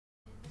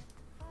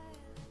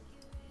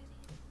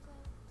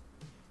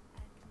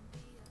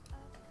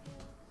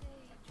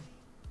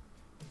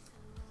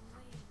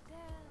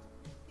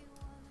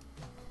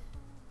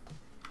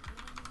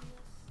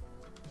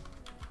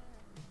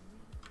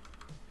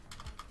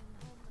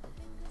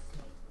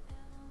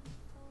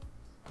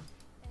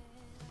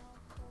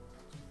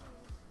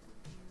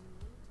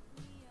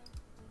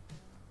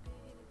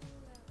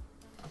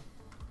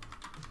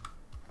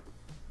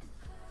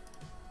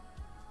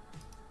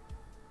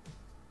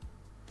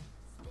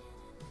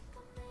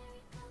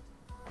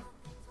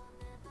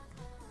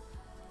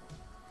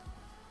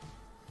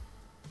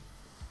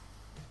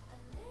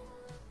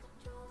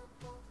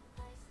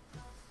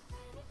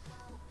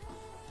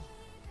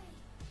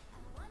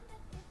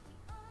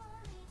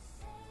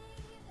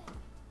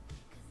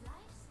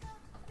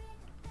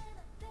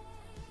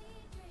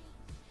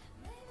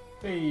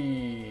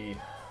Hey,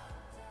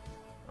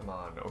 I'm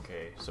on.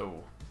 Okay,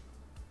 so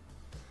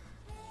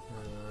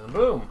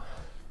boom.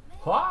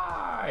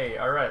 Hi.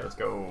 All right, let's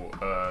go.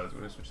 So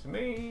we're gonna switch to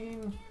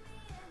main.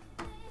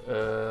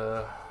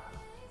 We'll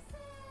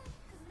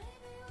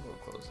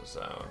close this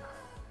out.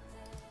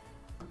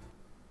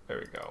 There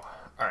we go.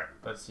 All right,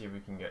 let's see if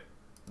we can get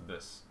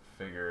this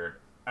figured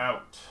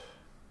out.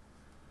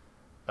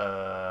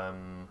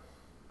 Oh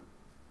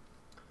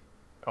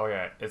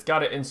yeah, it's got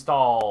to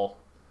install.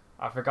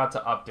 I forgot to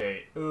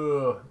update.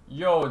 Ugh.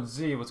 Yo,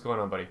 Z, what's going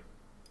on, buddy?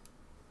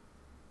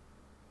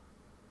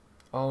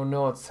 Oh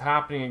no, it's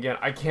happening again.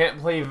 I can't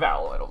play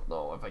Val. I don't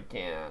know if I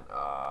can.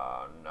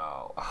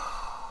 No.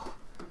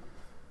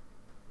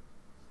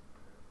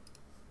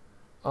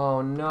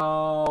 Oh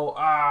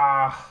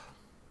no.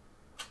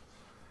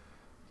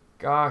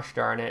 Gosh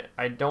darn it.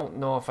 I don't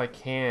know if I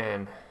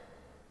can.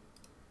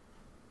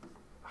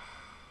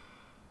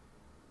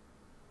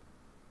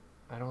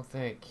 I don't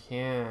think I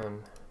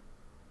can.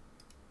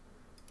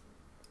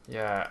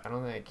 Yeah, I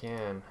don't think I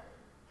can.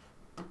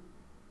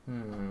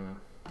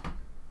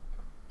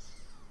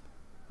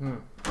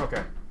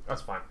 Okay,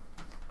 that's fine.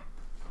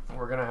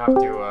 We're gonna have to,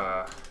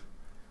 I'm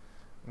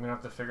gonna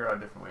have to figure out a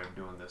different way of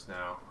doing this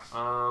now.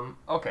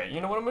 Okay, you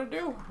know what I'm gonna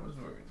do? What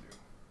we're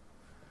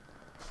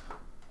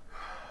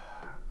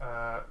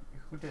gonna do?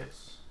 Who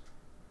dis?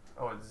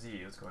 Oh, it's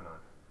Z. What's going on?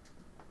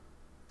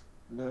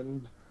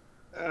 None.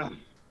 There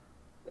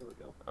we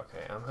go.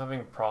 Okay, I'm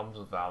having problems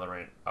with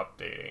Valorant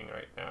updating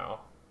right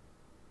now.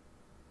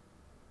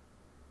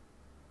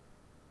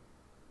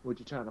 What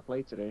you trying to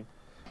play today?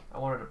 I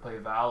wanted to play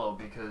Valo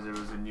because it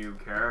was a new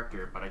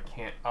character, but I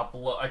can't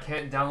upload. I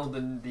can't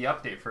download the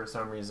update for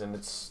some reason.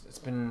 It's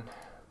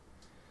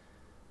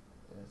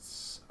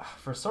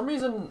for some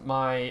reason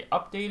my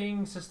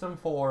updating system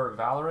for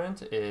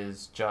Valorant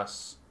is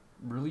just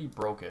really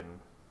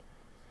broken.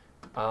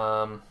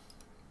 Oh,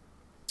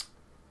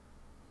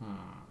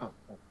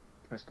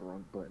 pressed the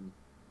wrong button.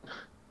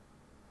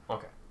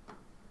 Okay.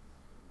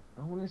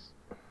 I want to.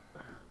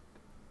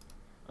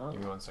 Give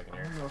me 1 second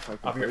here. I don't know if I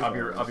can I'll be play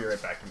right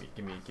Valorant. back.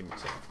 Give me a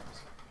second.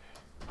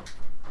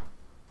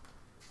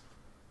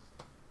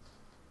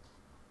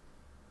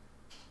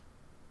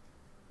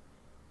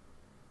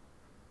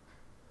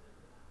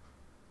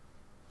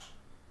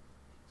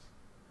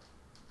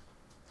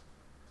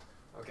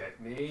 Okay,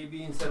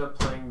 maybe instead of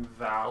playing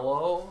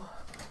Valo,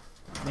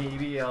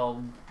 maybe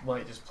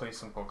might just play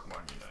some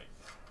Pokemon Unite.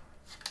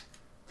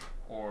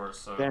 Or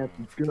some... That's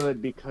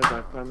good because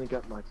I finally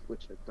got my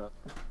Switch hooked up.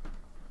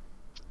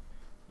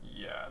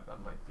 Yeah, that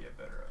might be a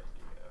better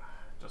idea,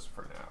 just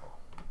for now.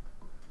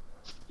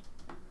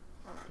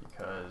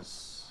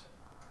 Because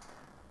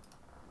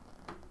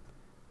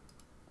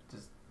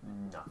just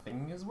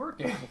nothing is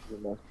working.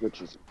 My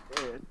Switch is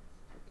dead.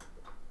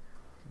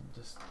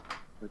 Just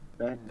But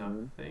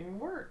nothing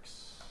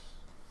works.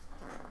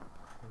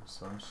 For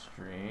some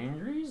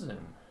strange reason.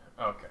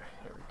 Okay,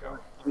 here we go.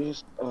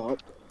 just up.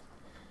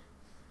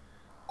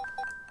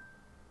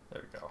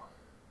 There we go.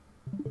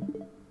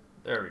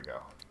 There we go.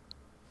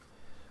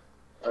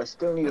 I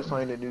still need to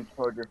find a new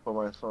charger for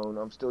my phone.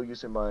 I'm still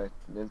using my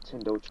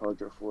Nintendo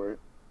charger for it.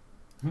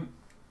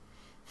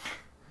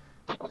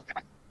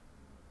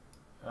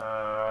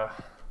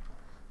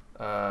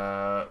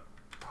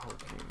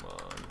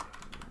 Pokemon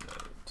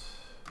Unite.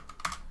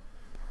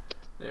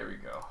 There we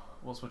go.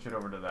 We'll switch it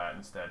over to that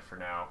instead for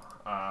now,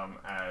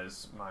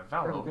 as my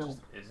Valo just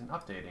isn't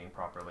updating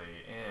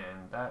properly,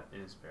 and that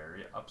is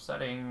very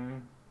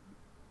upsetting.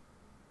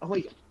 Oh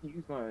wait,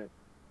 use my.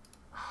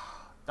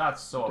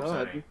 That's so God,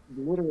 upsetting. this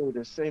is literally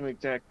the same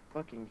exact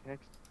fucking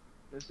text.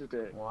 This is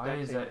the. Why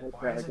is exact same it?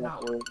 text Why that is I it got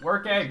not for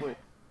working? Switch.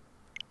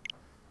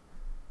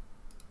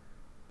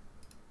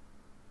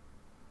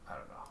 I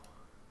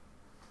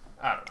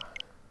don't know.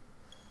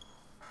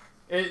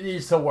 It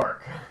needs to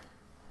work.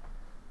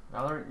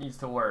 Valorant needs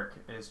to work.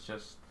 It's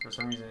just, for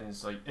some reason,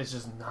 it's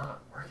just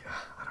not working.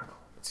 I don't know.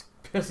 It's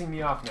pissing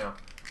me off now.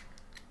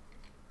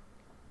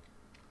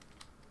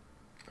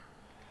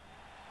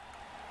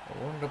 I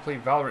wanted to play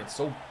Valorant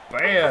so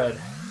bad.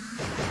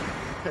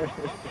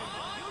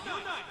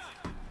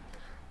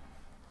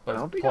 But I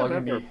don't it's think probably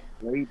I've gonna ever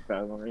played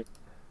Valorant,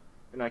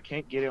 and I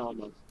can't get it on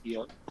the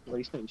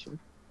PlayStation.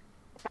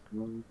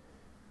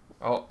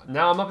 Oh,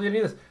 now I'm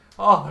updating this.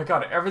 Oh my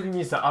god, everything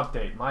needs to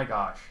update. My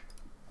gosh.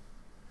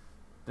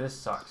 This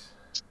sucks.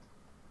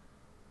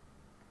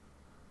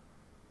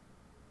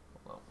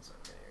 Hold on 1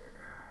 second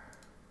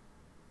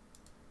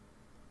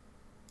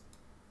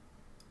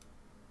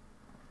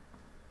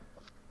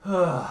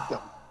here.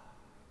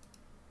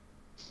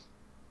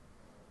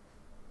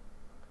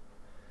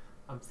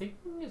 I'm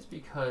thinking it's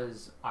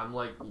because I'm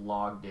like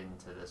logged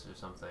into this or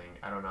something.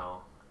 I don't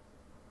know.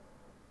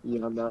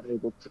 Yeah, I'm not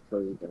able to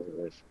play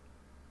Valorant.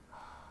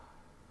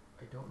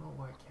 I don't know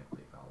why I can't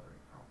play Valorant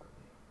properly.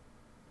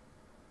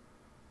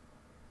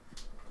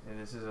 And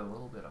this is a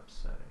little bit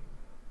upsetting.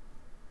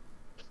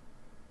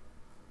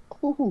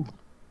 Ooh,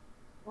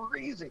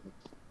 freezing.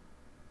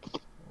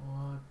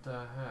 What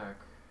the heck?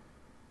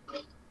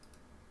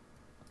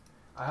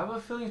 I have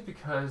a feeling it's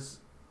because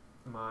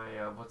my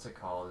what's it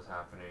called is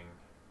happening.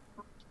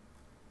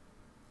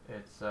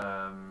 It's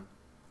well,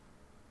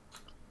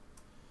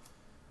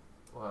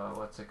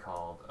 what's it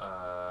called?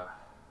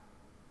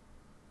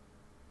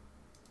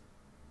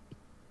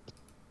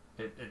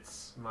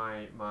 It's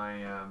my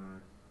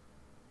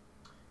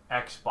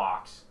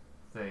Xbox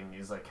thing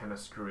is like kind of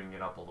screwing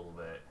it up a little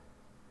bit.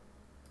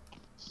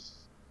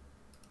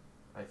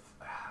 I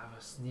have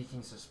a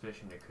sneaking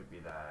suspicion it could be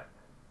that.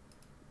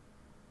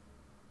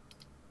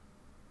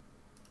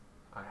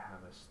 I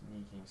have a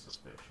sneaking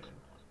suspicion.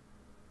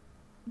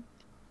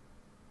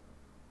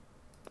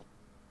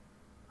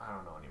 I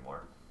don't know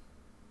anymore.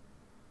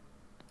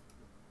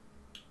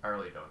 I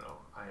really don't know.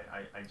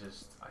 I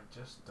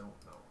just don't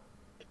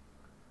know.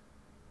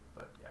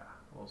 But yeah,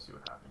 we'll see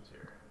what happens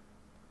here.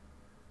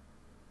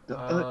 The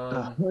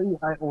hoodie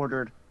I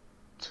ordered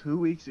 2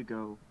 weeks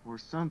ago, or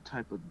some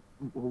type of,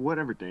 or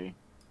whatever day,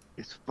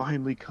 is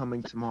finally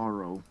coming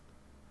tomorrow.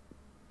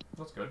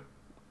 That's good.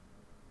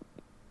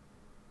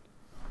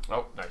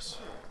 Oh, nice.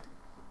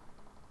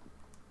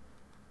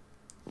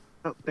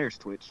 Oh, there's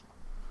Twitch.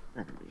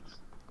 There it is.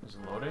 Is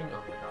it loading?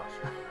 Oh my gosh.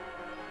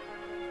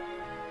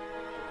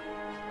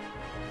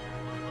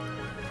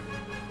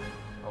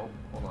 Oh,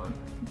 hold on.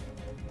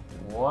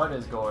 What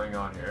is going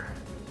on here?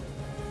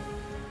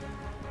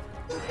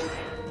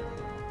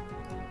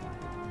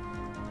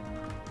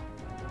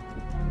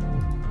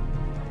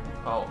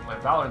 Oh, my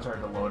Valorant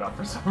started to load up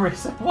for some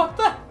reason. What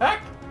the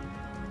heck?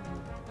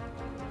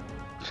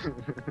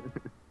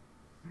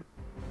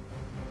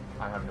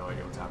 I have no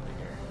idea what's happening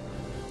here.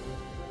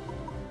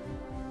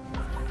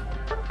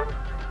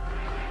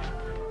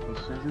 He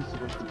says it's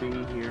supposed to be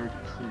here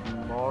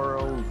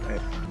tomorrow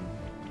at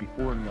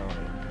before 9.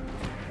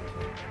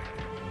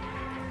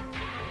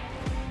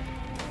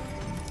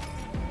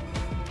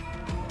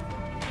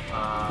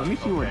 Let me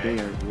see what day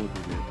I ordered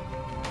it.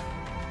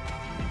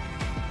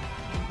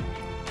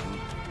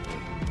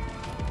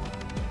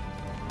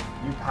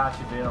 New patch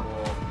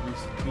available.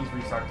 Please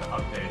restart the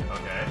update.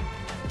 Okay.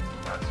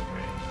 That's strange.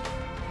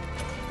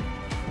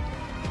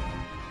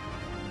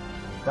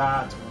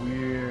 That's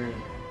weird.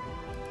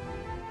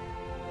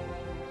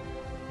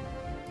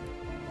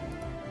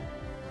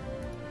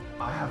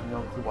 I have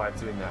no clue why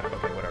it's doing that.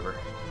 Okay, whatever.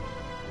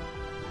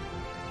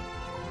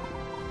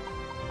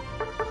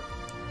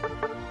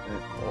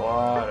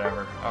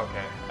 Whatever.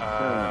 Okay.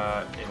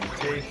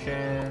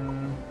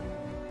 Invitation.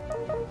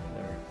 There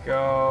we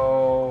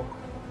go.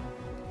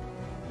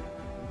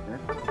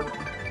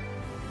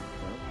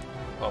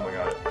 Oh my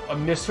god. A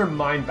Mr.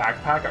 Mime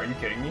backpack? Are you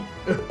kidding me?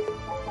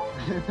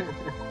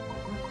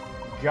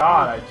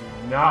 God, I do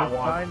not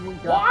want...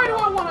 Why do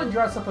I want to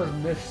dress up as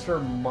Mr.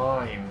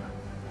 Mime?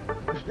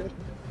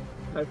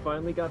 I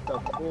finally got the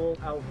full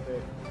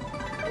outfit.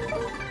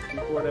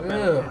 Before the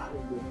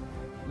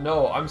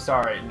No, I'm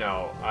sorry.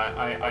 No,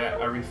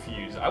 I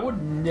refuse. I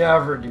would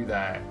never do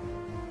that.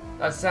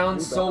 That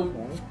sounds so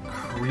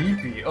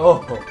creepy.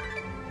 Oh.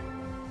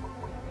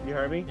 You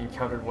heard me?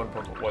 Encountered one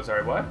purple. What?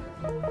 Sorry, what?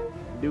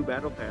 New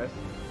battle pass.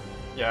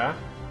 Yeah.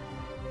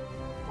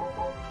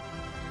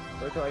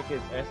 Looks like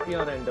it's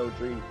Espeon and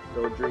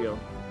Dodrio.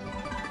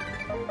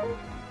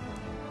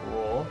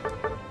 Cool.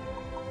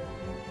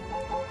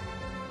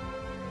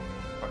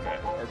 Okay.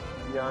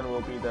 Espeon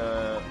will be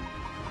the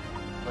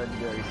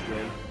legendary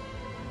skin.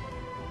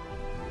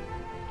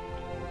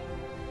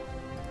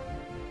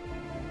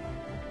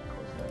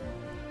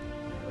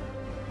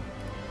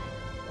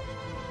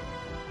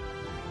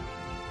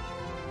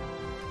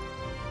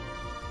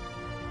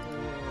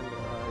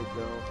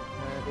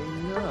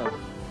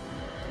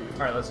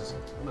 Alright, let's just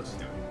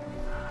do it.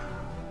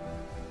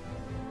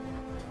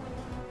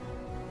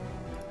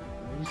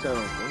 You said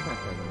on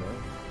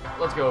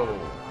Let's go.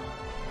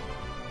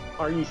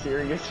 Are you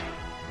serious?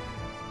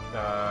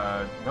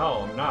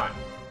 No, I'm not.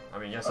 I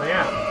mean, yes I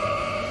am.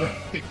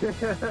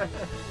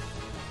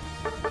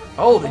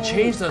 Oh, they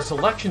changed the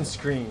selection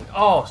screen.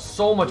 Oh,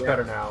 so much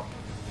better now.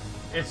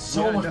 It's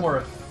so much more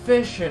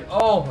efficient.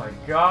 Oh my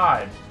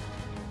god.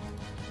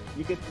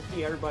 You get to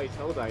see everybody's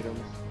held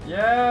items.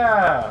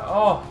 Yeah.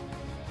 Oh.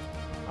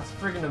 That's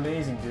freaking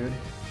amazing, dude.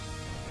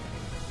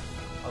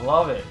 I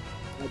love it.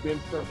 I've been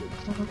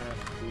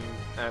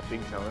at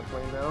being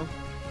Talonflame now.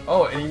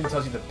 Oh, and it even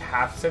tells you the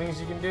path settings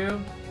you can do.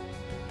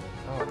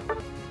 Oh.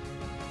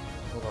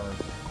 Hold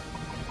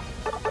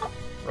on.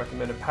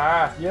 Recommended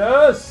path.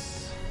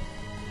 Yes!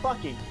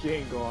 Fucking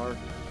Gengar.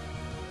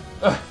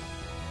 Oh,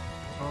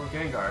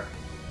 Gengar.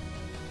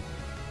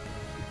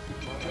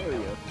 Hell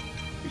yeah.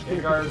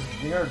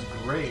 Gengar's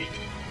great.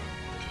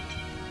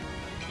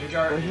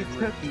 Gengar well, is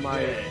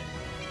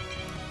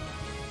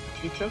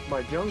he took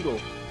my jungle.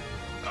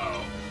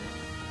 Oh.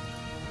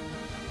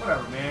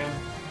 Whatever, man.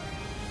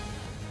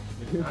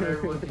 Not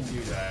everyone can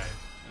do that,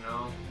 you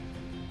know?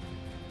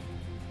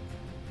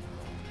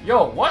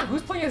 Yo, what?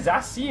 Who's playing as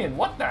Zacian?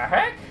 What the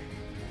heck?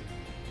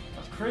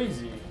 That's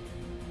crazy.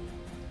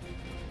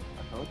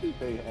 I don't think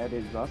they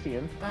added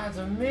Zacian. That's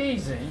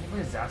amazing. You play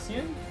as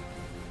Zacian?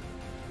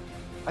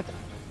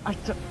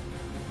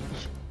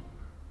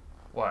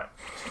 What?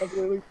 I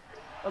literally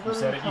You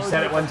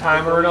said it one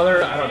time or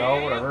another? I don't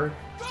know, whatever.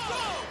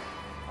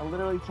 I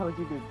literally told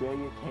you the day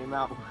it came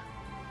out.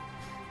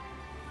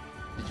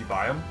 Did you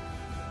buy him?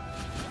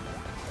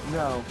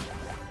 No.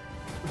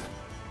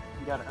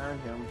 You gotta earn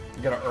him.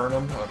 You gotta earn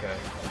him? Okay.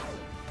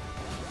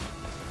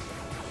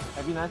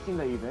 Have you not seen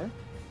the event?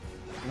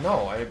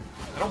 No, I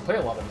don't play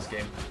a lot of this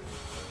game.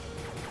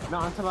 No,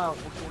 I'm talking about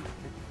it's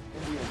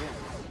in the event.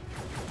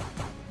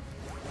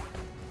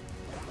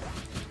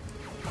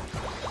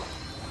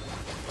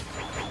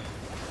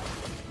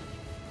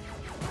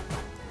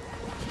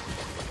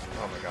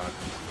 Oh my god.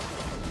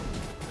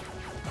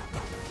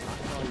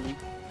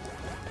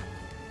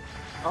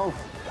 Oh!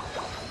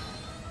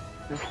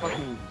 This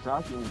fucking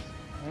jockey's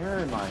hair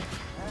in my...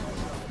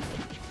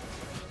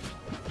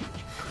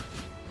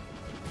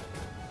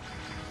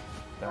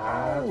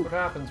 That's what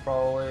happens,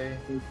 probably.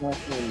 It's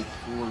fucking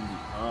pulling me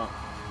up.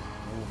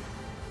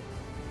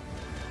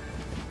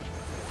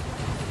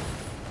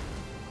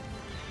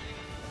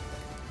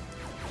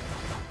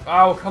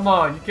 Oh, come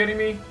on. You kidding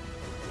me?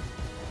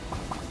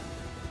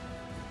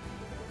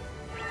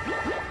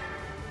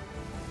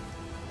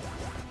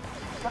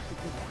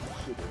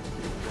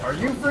 Are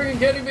you freaking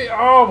kidding me?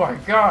 Oh my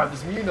god,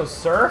 does Mew know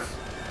surf?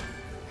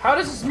 How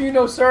does this Mew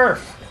know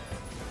surf?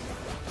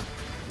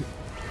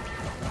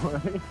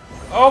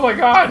 Oh my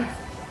god!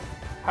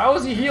 How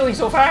is he healing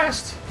so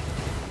fast?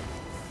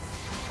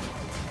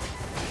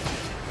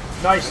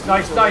 Nice,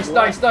 nice, nice,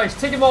 nice, nice.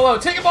 Take them all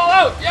out, take them all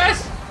out!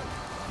 Yes!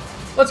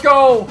 Let's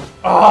go!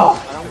 Oh!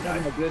 I don't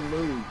have a good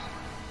moves.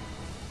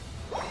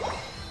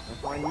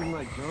 That's why I need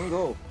my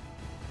jungle.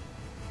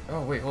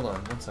 Oh, wait, hold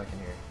on. 1 second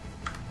here.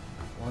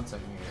 1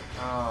 second here.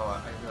 Oh,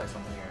 I realized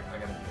something here. I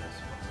gotta do this. 1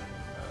 second.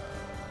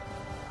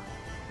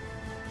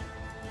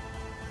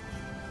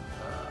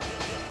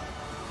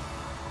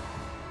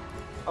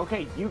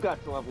 Okay, you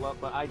got to level up,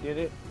 but I did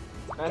it.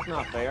 That's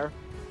not fair.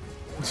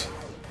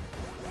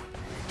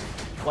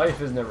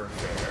 Life is never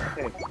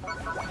fair. Okay,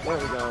 there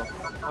we go.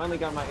 Finally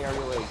got my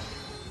aerial ace.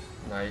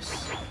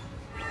 Nice.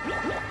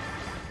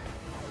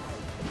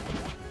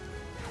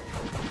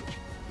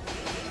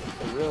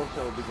 The real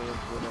show begins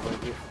whenever I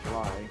get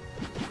fly.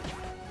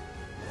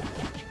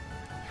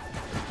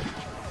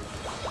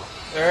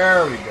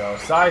 There we go.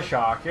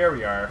 Psyshock. Here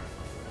we are.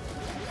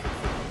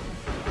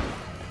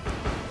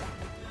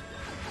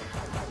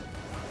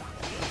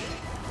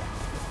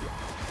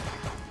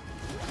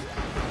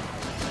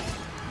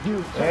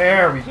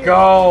 There we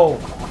go.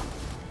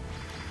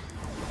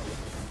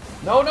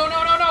 No, no,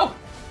 no, no, no.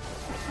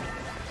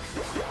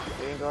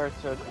 Gengar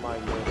took my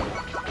middle again.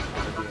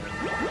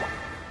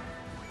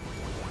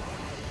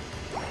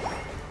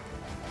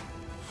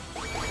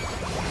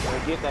 I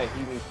get that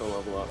he needs to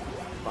level up,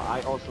 but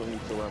I also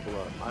need to level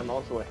up. I'm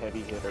also a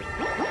heavy hitter.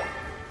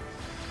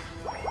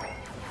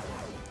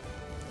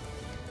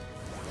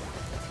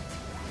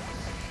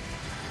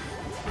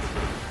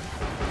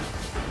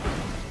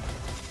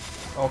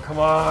 Oh, come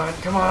on,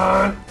 come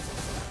on!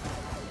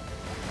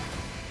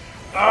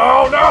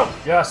 Oh, no!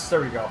 Yes, there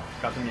we go.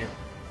 Got the Mew.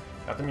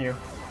 Got the Mew.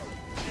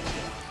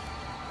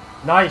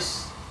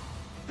 Nice!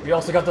 We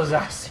also got the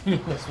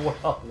Zacian as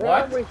well.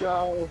 What? There we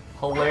go!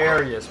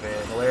 Hilarious,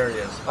 man.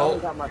 Hilarious. Oh,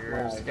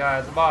 here's the guy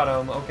at the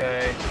bottom.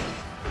 Okay.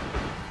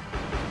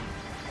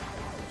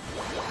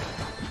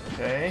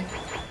 Okay.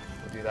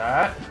 We'll do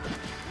that.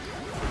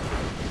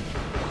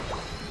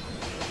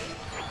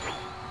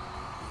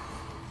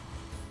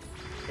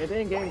 And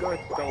then Gengar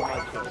stole my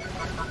kill.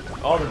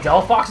 Oh, the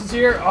Delphox is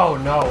here? Oh,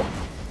 no.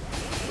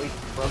 We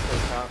broke their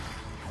top.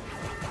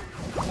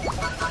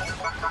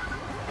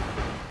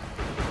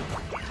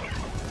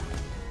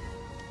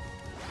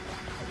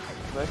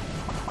 But,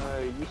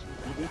 you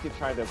need to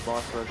try the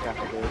boss rush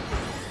after this.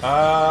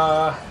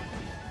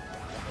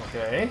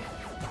 Okay.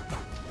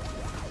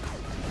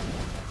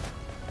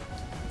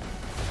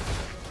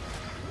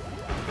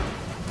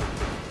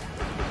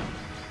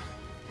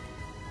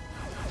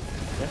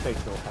 Guess they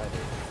still had it.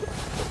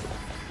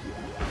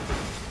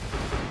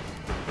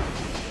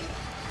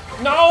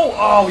 No!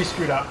 Oh, we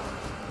screwed up.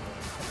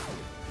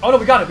 Oh, no,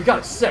 we got it. We got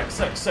it. Sick,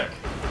 sick, sick.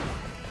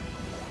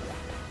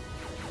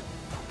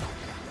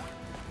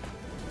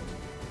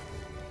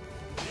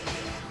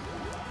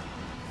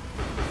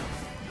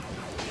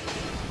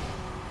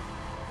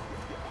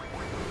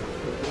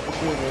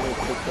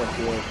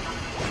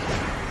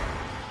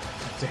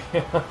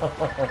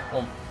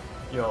 Damn.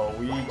 Yo,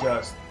 we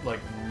just, like,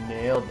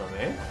 nailed them,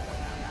 eh?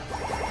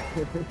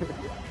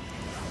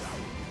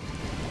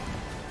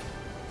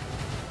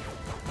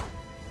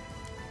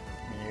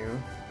 Mew.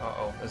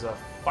 Uh-oh. There's a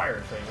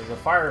fire thing. There's a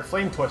fire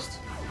flame twist.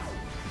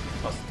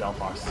 That's the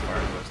Delphox's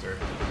fire twister.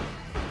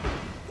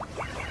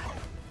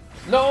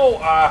 No!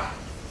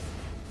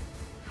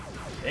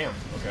 Damn.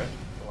 Okay.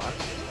 Relax.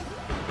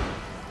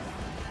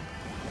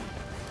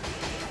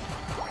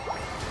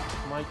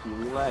 Mikey,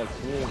 relax.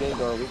 Me and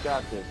Gengar, we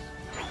got this.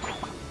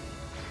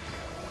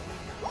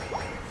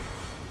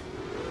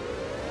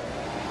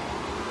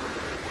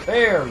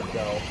 There we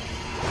go.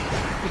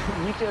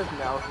 You just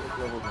now hit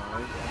level 9.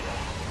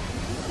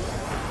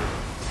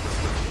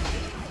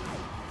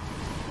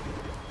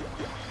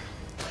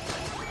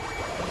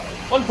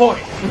 1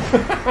 point.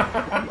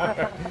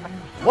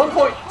 1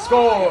 point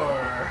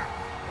score.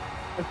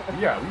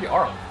 Yeah, we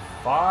are on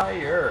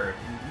fire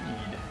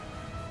indeed.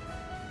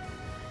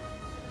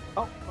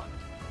 Oh, fuck.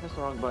 That's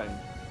the wrong button.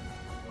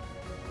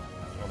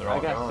 Oh, they're all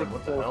I got gone. 6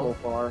 What the so hell?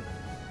 far.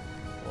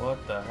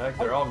 What the heck?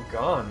 They're all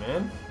gone,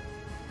 man.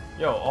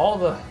 Yo, all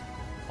the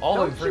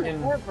freaking.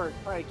 Don't you ever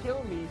try to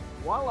kill me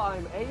while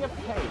I'm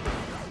AFK.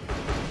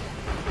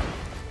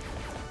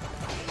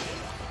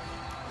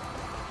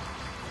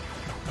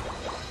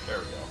 There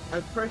we go. I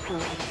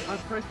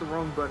pressed the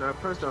wrong button. I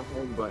pressed the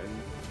home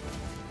button.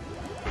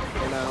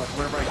 And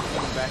whenever I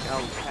came back, I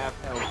was half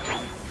health,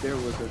 and there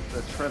was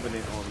a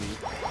Trevenant on me.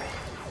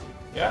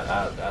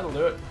 Yeah, that'll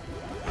do it.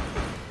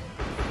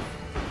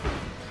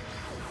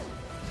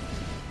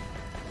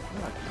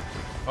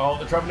 Oh,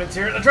 the Trevenant's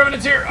here! The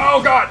Trevenant's here!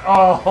 Oh god!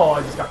 Oh,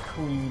 I just got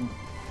cleaned.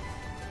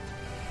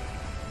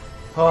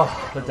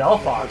 Oh, the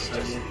Delphox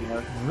just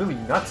really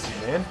nutsy,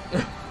 man.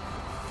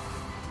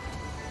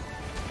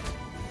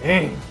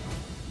 Dang.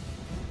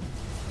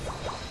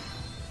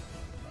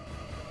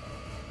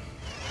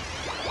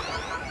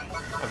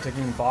 I'm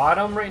taking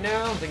bottom right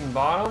now. I'm taking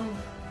bottom.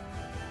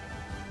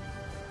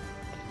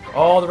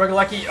 Oh, the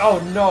Regalecki. Oh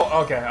no.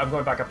 Okay, I'm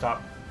going back up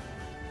top.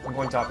 I'm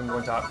going top. I'm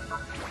going top.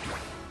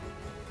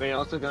 They're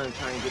also gonna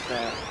try and get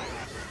that.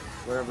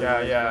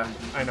 Whatever. Yeah,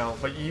 I know.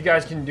 But you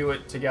guys can do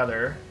it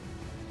together.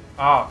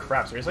 Oh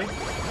crap! Seriously?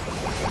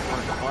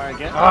 Or I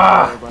guess.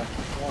 Ah!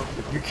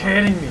 You're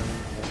kidding me.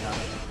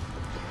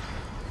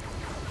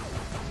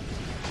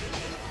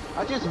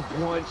 I just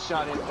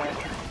one-shot at that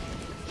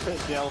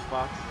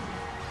Delphox.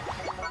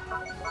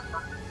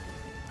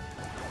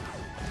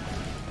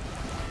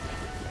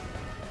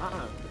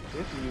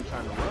 This is you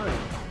trying to run.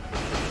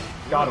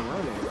 Got him.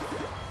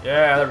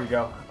 Yeah, there we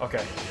go.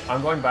 Okay,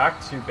 I'm going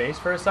back to base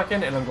for a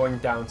second, and I'm going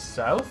down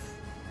south.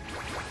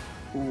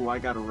 Ooh, I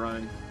gotta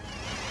run.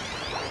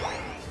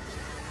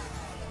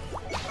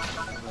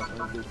 I'm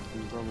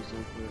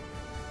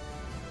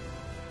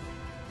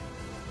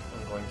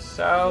going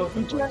south.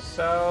 I'm going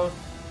south.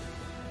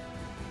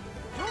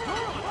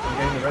 I'm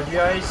getting the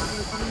Regice.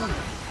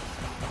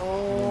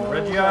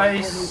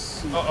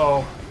 Regice.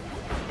 Uh-oh.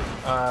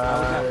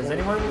 Is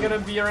anyone gonna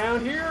be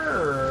around here,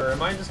 or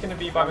am I just gonna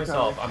be by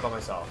myself? I'm by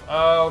myself.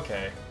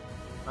 Okay.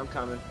 I'm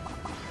coming.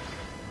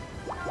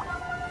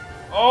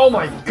 Oh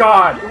my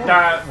god!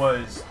 That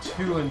was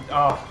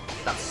oh,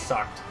 that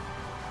sucked.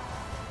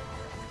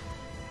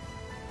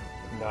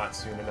 Not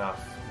soon enough.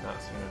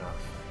 Not soon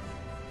enough.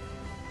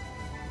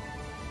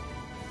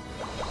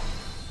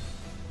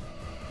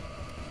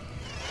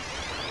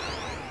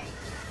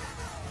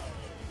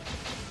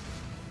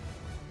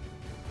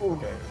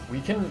 Okay,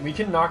 we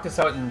can knock this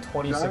out in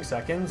 26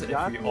 seconds if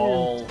we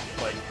all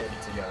like hit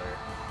it together.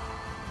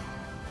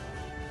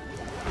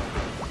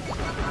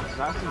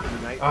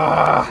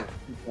 Ah!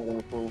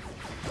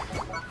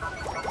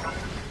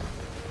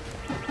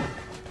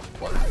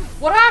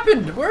 What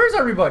happened? Where is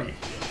everybody?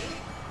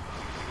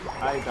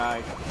 I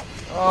died.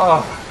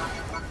 Oh.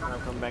 I'll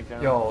come back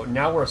down. Yo,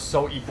 now we're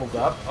so equaled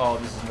up. Oh,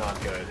 this is not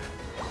good.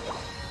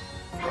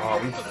 Oh,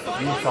 we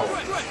fell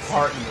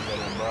apart in the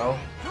middle, bro.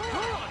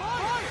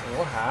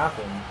 What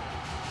happened?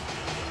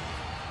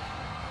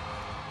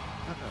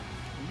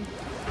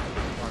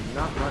 I'm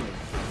not running.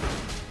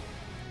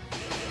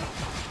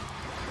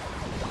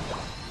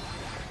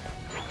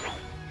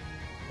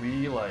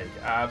 We, like,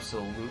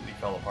 absolutely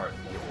fell apart in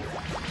the middle.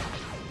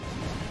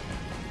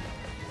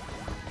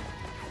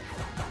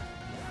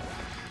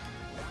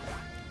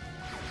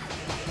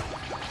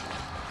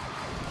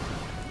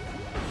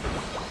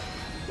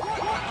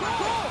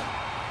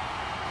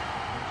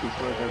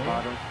 Destroy their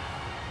bottom.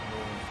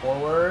 Moving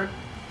forward.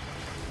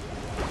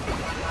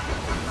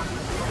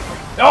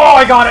 Oh,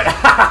 I got it!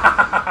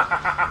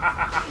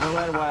 No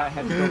matter what, I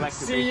had to go back to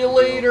See you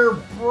later,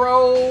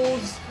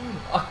 bros!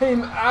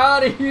 I'm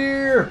out of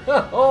here!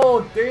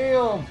 Oh,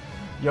 damn!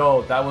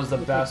 Yo, that was the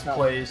best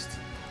placed.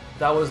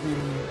 That was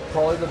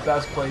probably the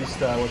best placed,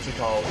 what's it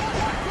called?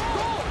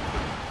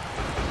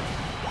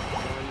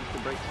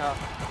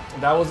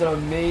 That was an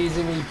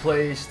amazingly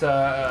placed kill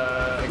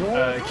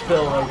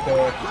right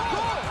there.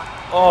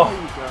 Oh,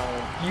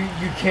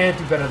 you can't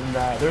do better than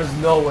that. There's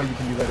no way you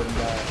can do better than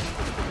that.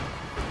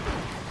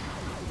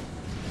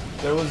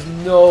 There was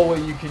no way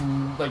you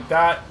can, like,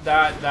 that,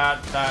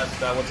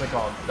 what's it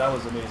called? That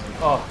was amazing.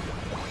 Oh.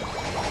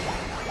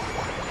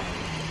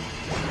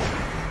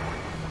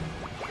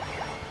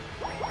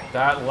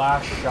 That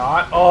last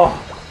shot. Oh.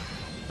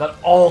 That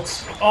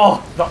ult.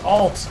 Oh, the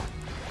ult.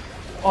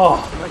 Oh.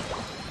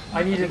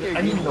 I need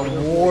an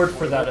award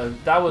for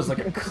that. That was like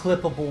a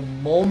clippable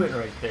moment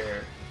right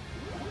there.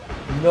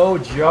 No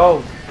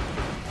joke.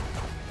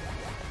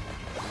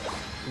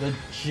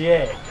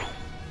 Legit.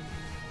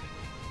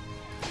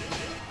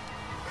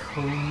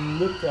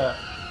 Clip that.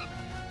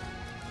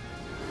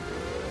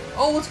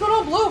 Oh, what's going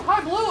on, Blue?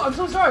 Hi, Blue. I'm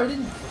so sorry. I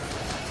didn't. This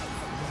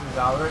is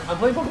Valorant. I'm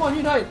playing Pokemon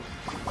Unite.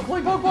 I'm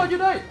playing Pokemon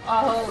Unite.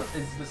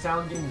 Is the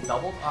sound getting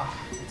doubled?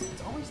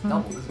 It's always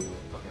doubled, isn't it?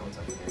 Okay, one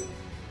second here.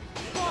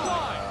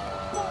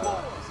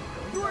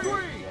 3,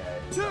 Yeah.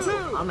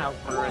 2, I'm out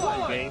for the rest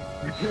of the game.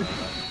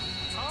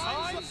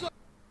 time's up.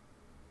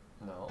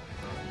 No,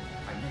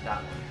 I need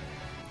that one.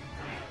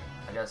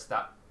 I guess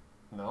that.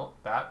 No,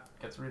 that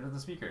gets rid of the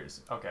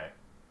speakers. Okay.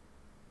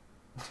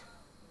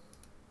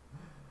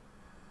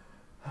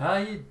 How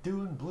you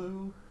doing,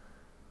 Blue?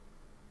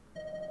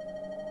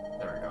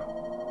 There we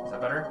go. Is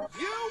that better?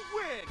 You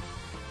win.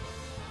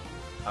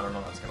 I don't know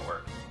if that's gonna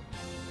work.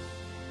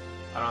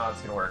 I don't know how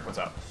that's gonna work. What's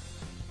up?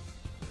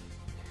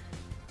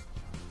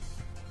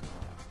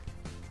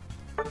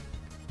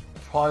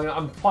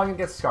 I'm probably gonna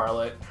get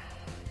Scarlet.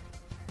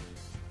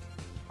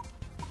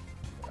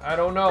 I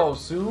don't know.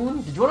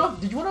 Soon? Did you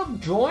wanna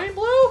join,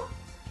 Blue?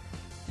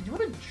 Did you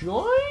wanna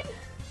join?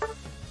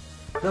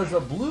 Does a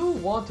Blue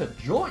want to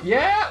join?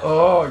 Yeah.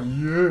 Oh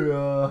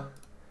yeah.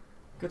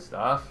 Good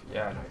stuff.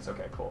 Yeah. Nice.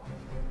 Okay. Cool.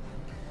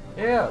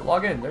 Yeah.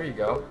 Log in. There you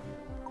go.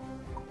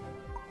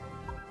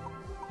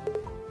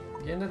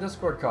 Get in the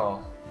Discord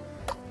call.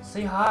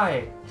 Say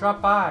hi.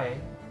 Drop by.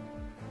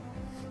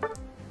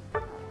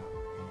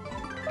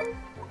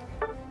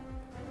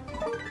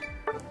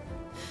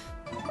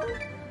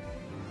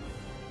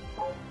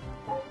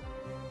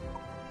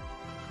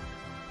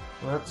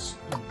 Let's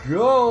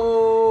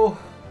go.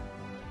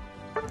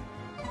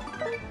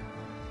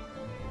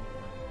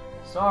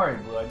 Sorry,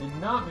 Blue. I did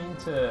not mean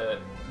to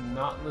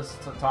not listen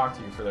to talk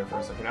to you for there for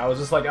a second. I was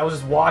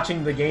just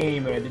watching the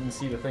game and I didn't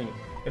see the thing.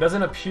 It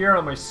doesn't appear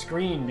on my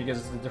screen because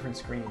it's a different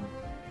screen.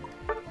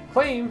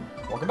 Claim,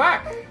 welcome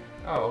back.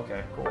 Oh,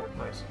 okay, cool,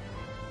 nice.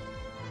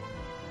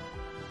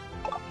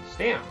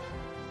 Stamp.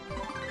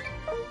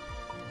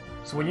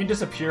 So when you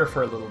disappear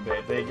for a little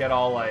bit, they get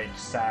all like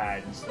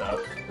sad and stuff.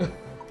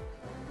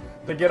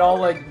 They get all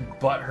like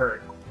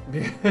butthurt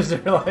because they're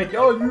like,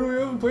 "Oh, you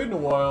haven't played in a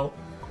while."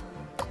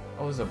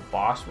 Oh, is it a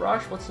boss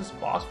rush? What's this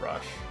boss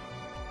rush?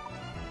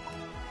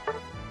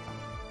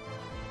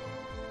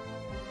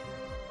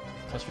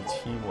 Test your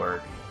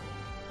teamwork.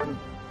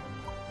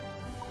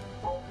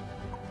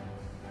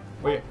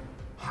 Wait,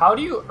 how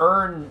do you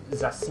earn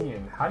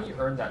Zacian? How do you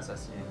earn that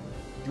Zacian?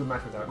 Do a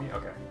match without me?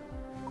 Okay.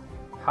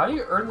 How do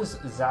you earn this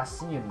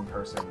Zacian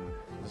person?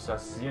 This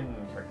Zacian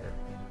character?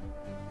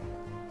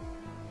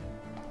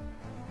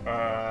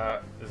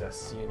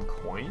 Zacian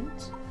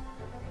coins?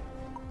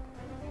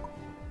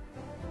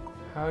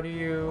 How do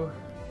you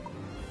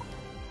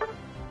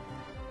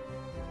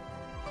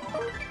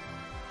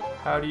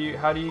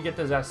get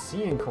the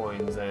Zacian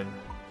coins then?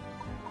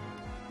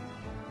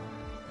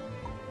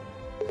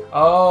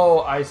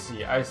 Oh, I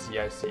see.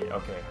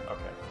 Okay.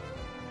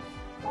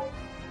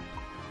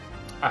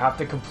 I have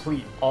to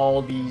complete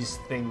all these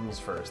things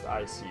first.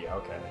 I see,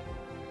 okay.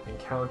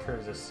 Encounter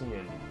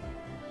Zacian.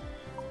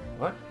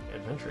 What?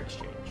 Adventure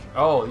exchange.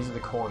 Oh, these are the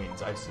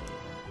coins, I see.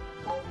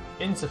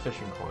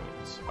 Insufficient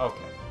coins.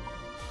 Okay.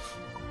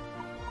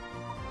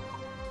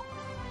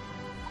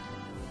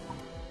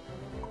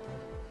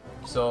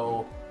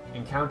 So,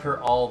 encounter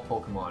all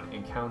Pokemon.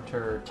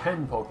 Encounter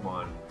 10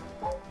 Pokemon.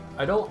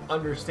 I don't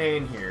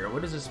understand here.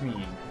 What does this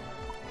mean?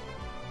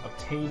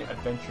 Obtain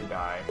adventure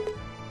die.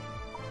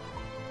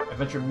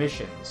 Adventure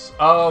missions.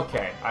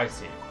 Okay, I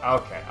see.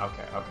 Okay.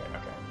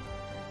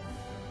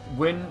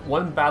 Win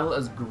one battle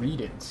as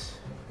Greedent.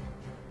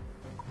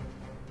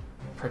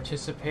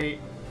 Participate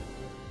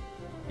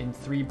in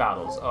 3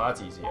 battles. Oh,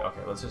 that's easy.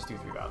 Okay, let's just do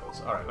 3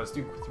 battles. Alright, let's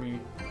do 3.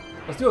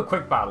 Let's do a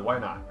quick battle. Why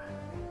not?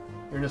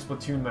 You're in a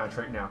Splatoon match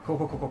right now.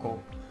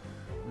 Cool.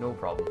 No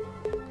problem.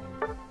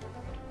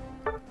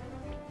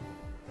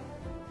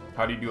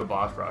 How do you do a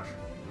boss rush?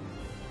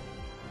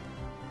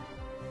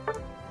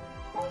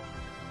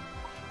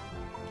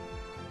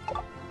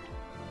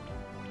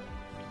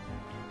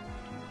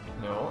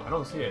 No, I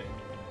don't see it.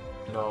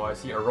 No, I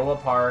see Aroa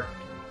Park,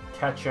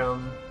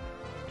 Ketchum.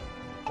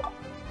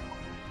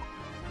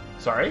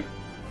 Sorry?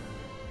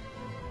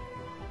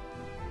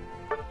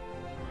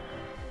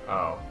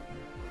 Oh.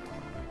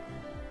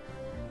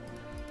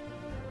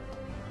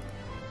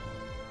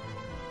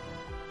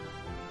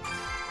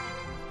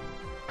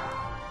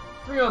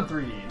 Three on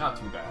 3, not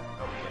too bad.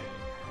 Okay.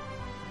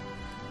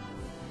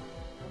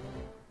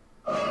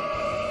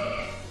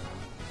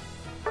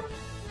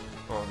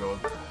 I'll go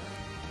with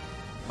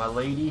my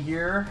lady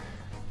here.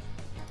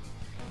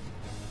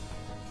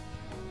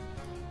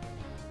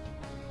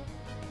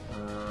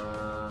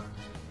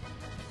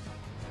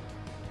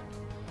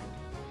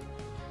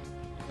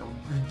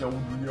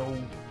 Dodrio.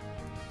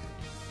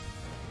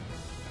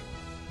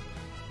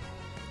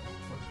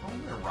 What's wrong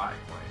with my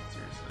ride playing?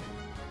 Seriously.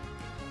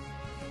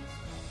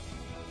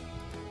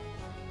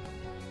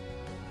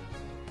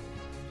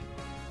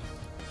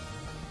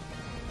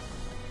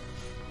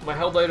 My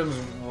held items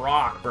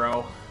rock,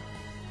 bro.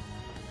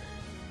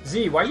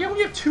 Z, why do you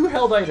only have 2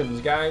 held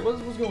items, guy?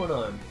 What's going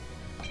on?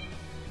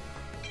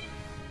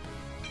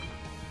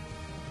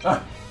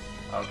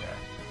 Okay.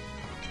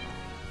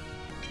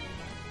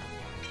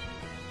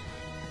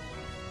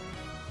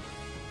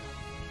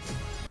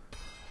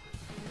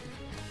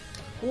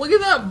 Look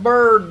at that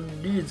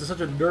bird! Dude, it's such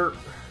a derp.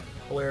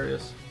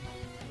 Hilarious.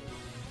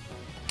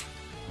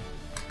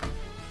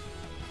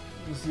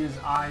 You see his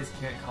eyes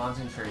can't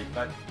concentrate.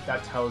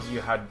 That tells you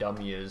how dumb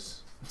he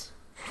is.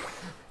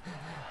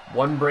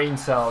 One brain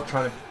cell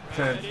trying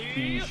to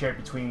be shared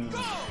between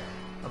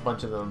a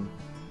bunch of them.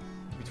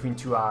 Between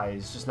two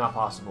eyes. Just not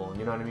possible.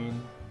 You know what I mean?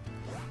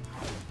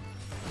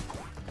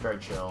 Very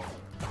chill.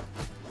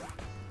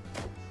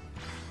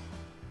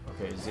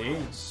 Okay, Z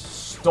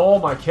stole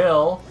my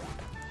kill.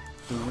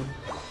 Dude.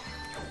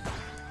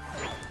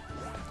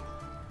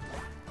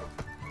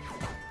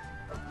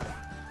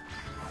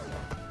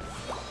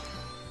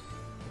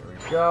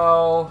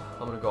 Go.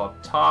 I'm gonna go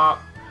up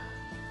top.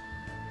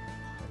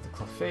 The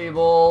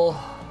Clefable.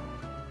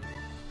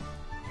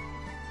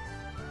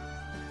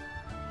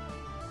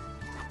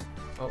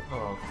 Oh,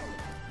 hello.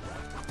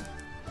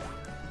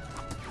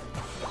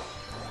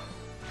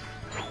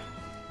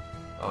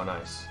 Oh,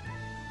 nice.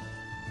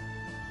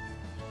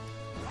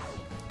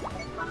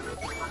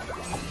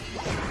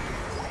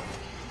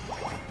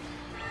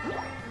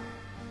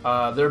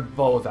 They're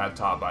both at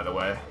top, by the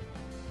way.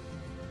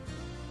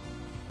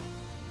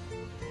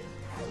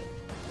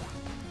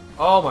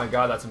 Oh my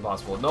god, that's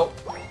impossible. Nope.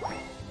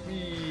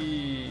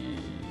 Whee.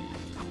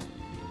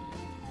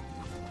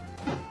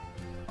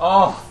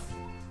 Oh!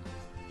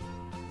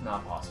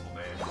 Not possible,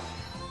 man.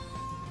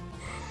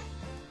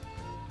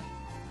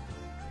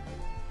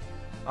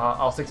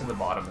 I'll stick to the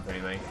bottom, if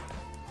anything.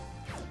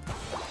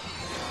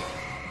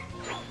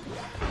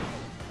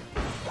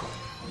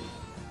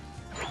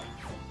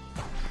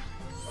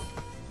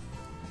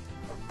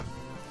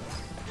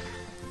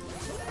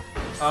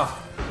 Oh.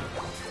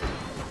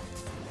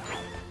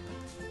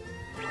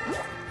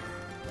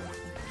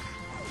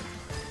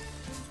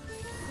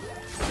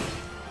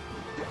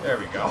 There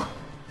we go.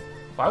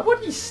 Why would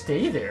he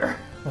stay there?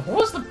 What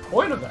was the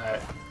point of that?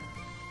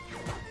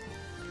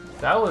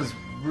 That was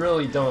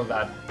really dumb of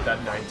that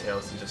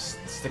Ninetales to just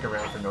stick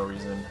around for no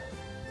reason.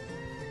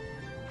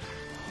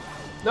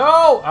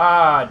 No!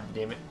 Ah,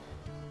 damn it.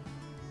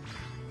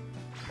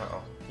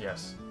 Uh-oh.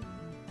 Yes.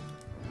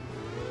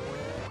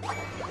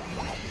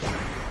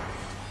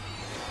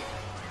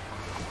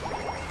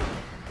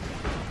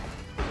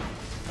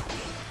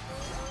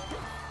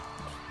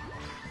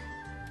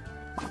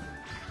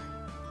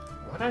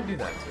 Why did I do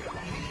that to?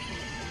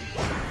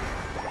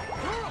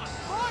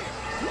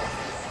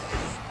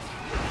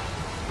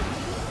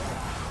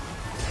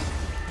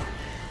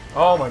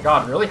 Oh my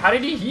god, really? How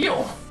did he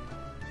heal?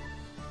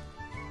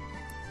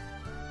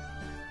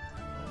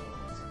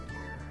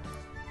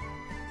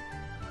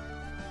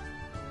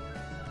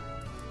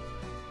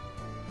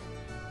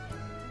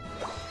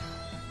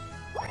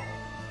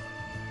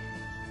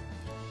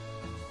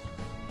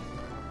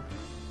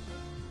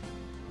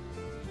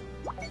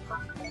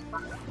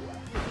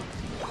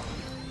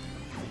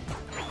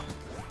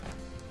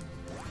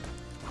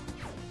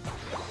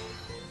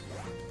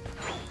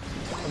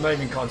 I'm not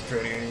even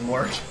concentrating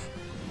anymore.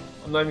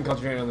 I'm not even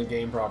concentrating on the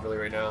game properly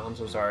right now. I'm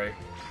so sorry.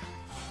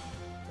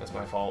 That's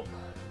my fault.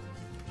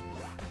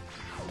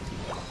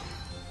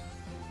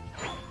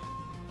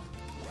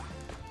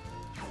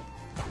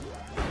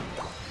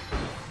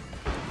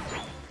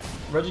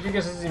 Regigigas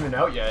isn't even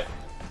out yet.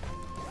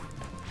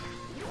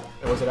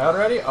 Was it out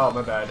already? Oh,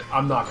 my bad.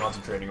 I'm not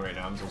concentrating right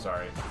now. I'm so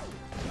sorry.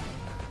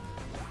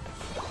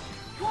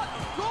 What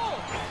a goal!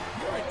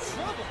 You're in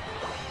trouble.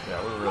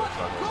 Yeah, we're really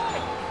struggling.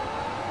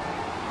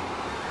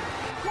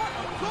 What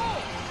a goal!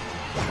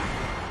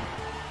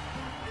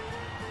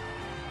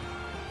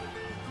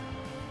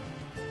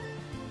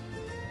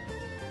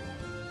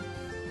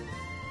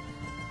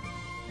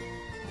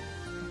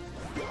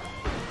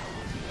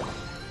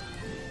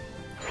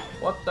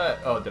 What the?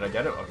 Oh, did I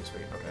get it? Okay,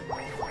 sweet. Okay.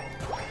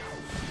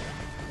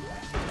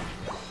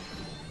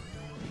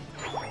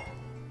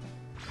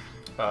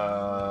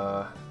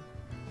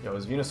 Yeah,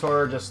 was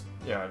Venusaur just...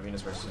 Yeah,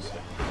 Venusaur's just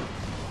hit.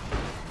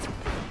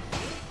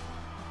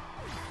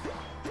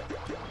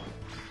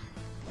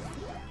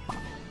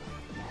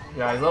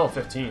 Yeah, he's level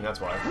 15,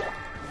 that's why.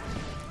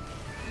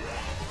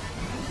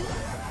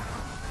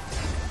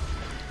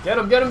 Get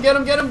him, get him, get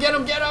him, get him, get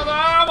him, get him!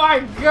 Oh my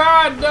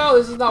god, no,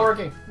 this is not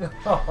working.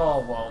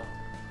 Oh, well.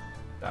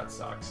 That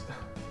sucks.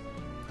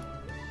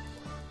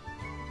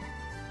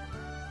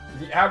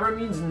 The Abra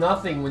means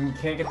nothing when you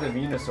can't get the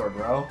Venusaur,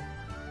 bro.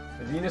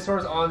 The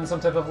Venusaur's on some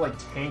type of, like,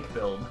 tank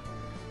build.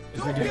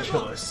 It's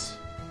ridiculous.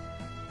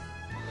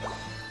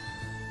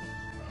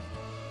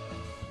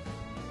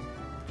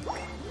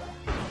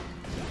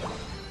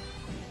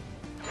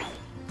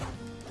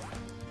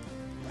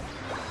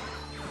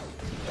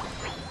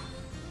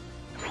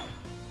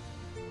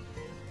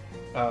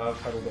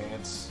 Pedal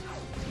Dance.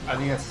 I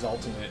think that's his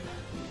ultimate.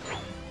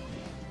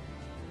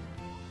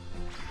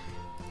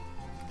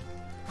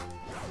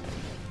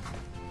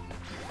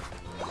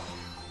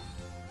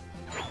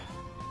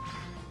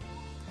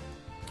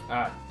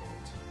 Ah, damn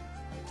it.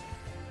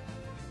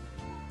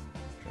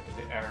 Trying to get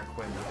the Aaron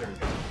Quinn, but there we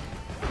go.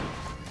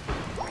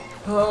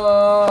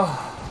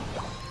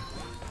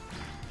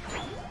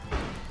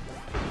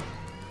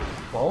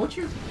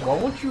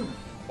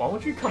 Why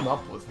won't you come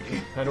up with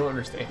me? I don't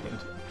understand.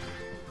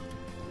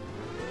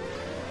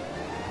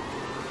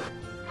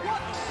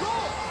 What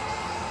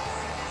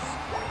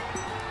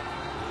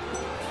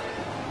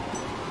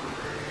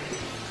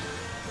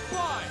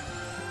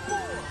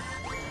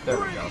There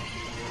we go.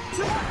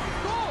 2, goal,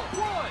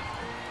 1.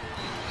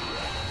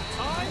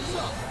 Time's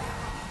up.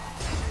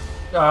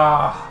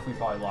 Ah, we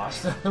probably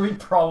lost. We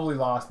probably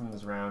lost in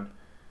this round.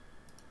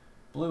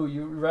 Blue,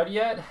 you ready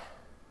yet?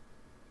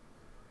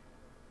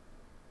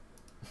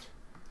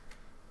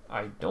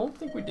 I don't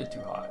think we did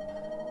too hot.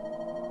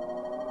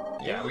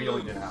 Yeah, we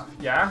only did half.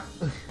 Yeah?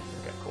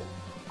 Okay, cool.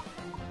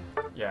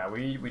 Yeah,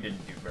 we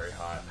didn't do very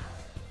hot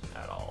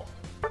at all.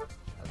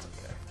 That's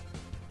okay.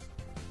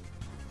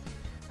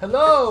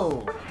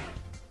 Hello!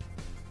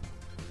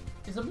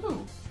 It's a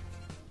Blue.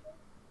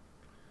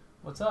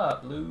 What's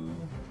up, Blue?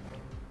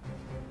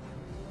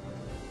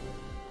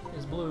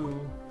 It's Blue.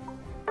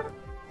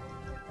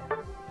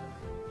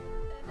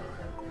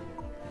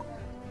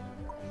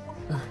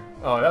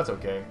 Oh, that's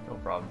okay. No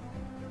problem.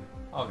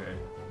 All good.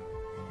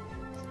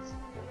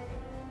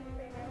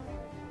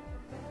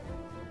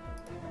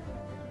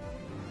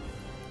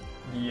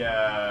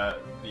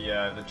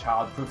 The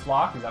child-proof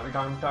lock, is that what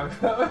you're talking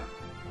about?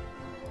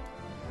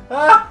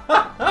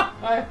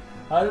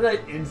 How did I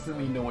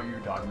instantly know what you were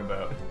talking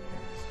about?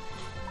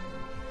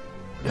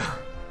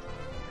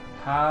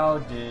 How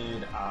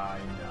did I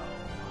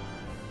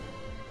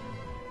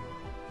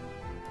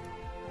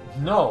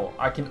know? No,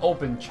 I can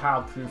open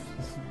child-proof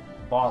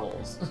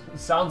bottles.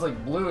 Sounds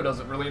like Blue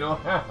doesn't really know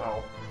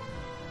how.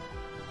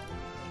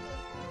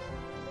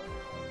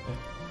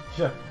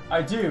 Yeah,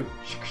 I do.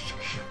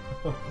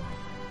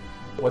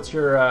 What's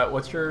your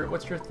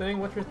thing?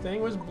 What's your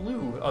thing? Where's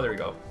Blue? Oh, there we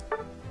go.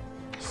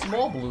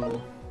 Small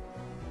Blue.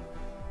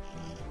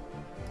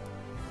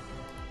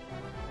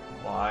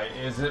 Why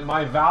isn't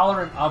my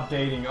Valorant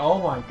updating? Oh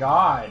my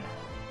god.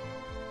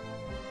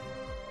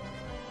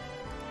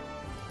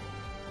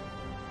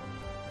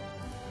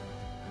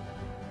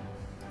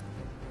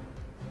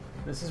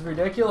 This is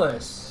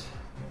ridiculous.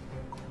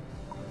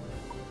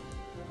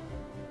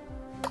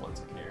 One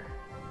second here.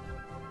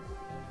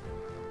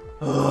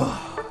 Ugh.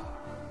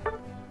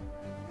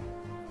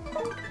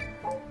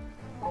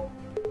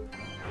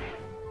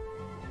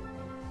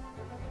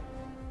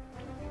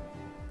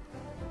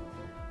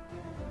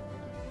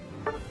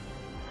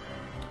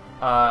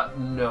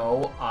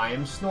 No, I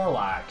am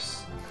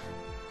Snorlax.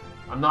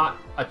 I'm not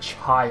a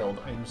child,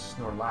 I'm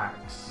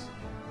Snorlax.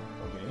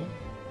 Okay,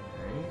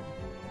 alright.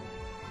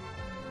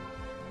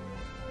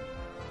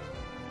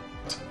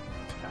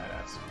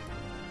 Badass.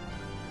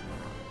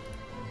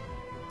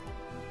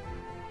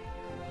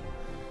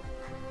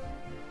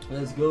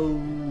 Let's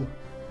go.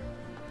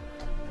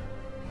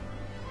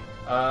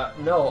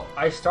 No,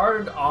 I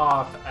started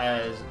off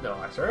as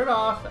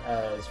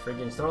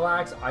friggin'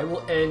 Snorlax. I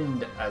will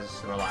end as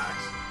Snorlax.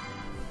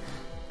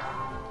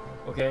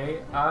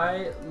 Okay,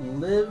 I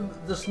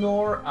live the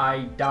snore,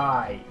 I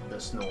die the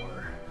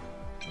snore.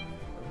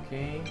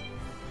 Okay.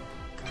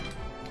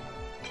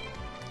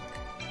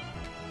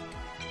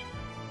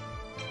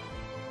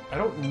 I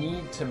don't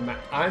need to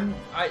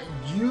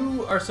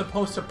you are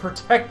supposed to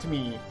protect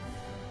me.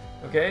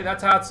 Okay,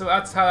 that's how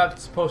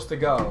that's supposed to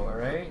go,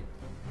 alright?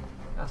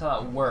 That's how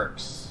that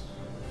works.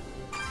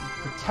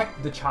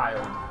 Protect the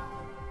child.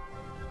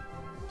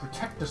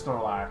 Protect the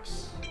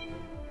Snorlax.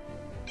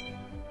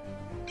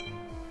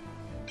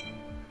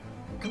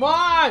 Come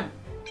on!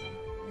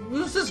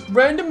 Who's this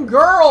random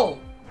girl?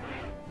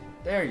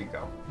 There you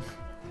go.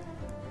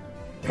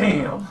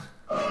 Damn.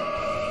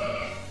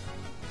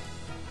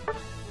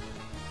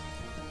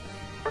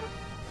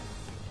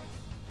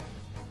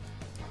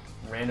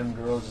 Random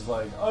girl's just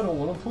like, I don't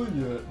want to play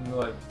yet. And they're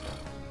like,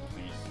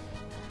 please.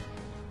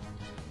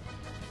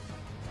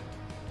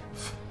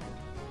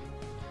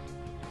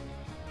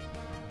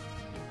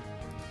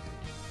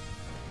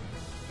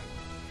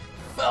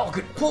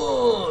 Falcon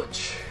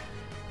Punch!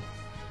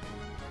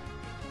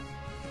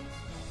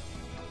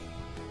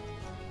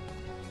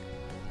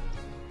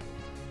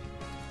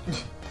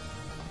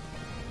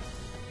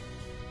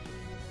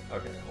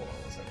 Okay, hold on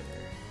one second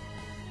here.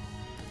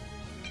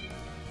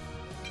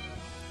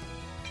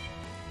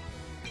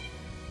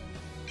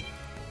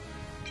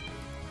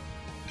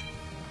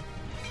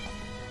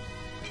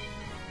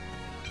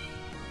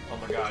 Oh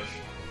my gosh.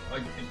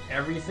 Like,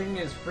 everything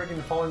is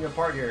friggin' falling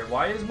apart here.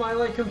 Why is my,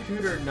 like,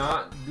 computer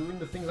not doing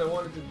the things I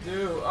wanted to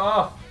do?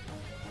 Oh!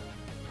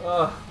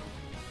 Ugh.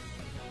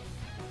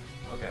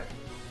 Okay.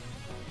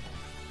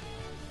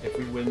 If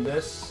we win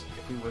this,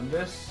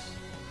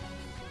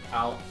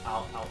 I'll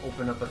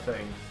open up a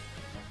thing.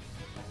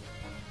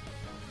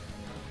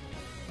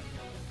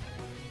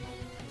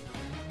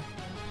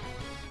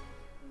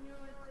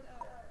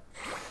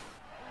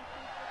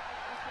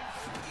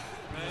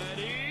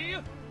 Ready,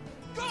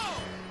 go!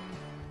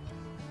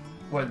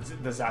 What,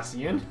 the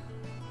Zacian?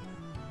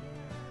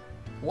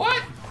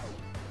 What?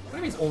 What do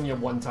you mean it's only a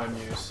one-time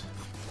use?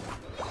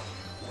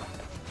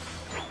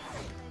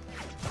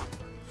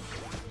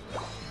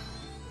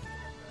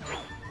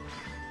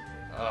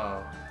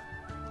 Oh.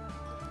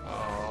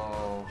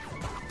 Oh.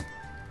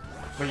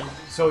 Wait,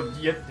 so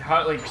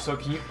so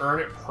can you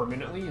earn it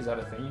permanently? Is that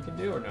a thing you can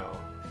do or no?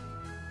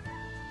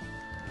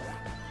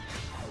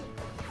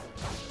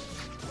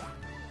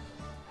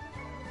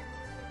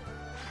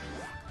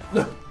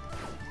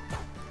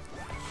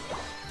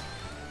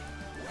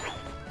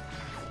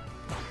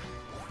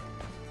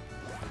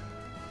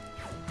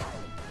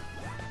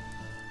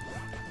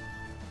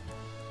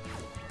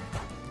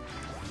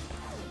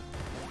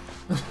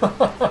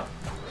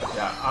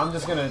 Yeah, I'm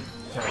just gonna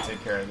kind of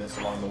take care of this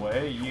along the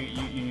way.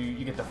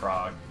 You get the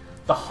frog.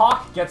 The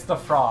hawk gets the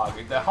frog.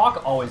 The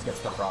hawk always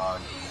gets the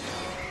frog.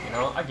 You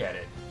know, I get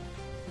it.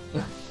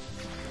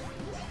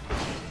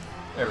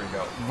 There we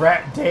go.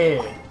 Rat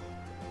dead.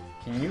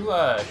 Can you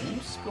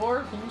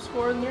score? Can you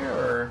score in there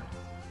or?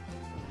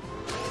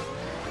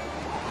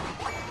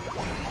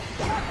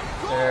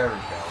 There we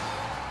go.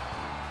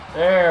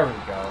 There we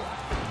go.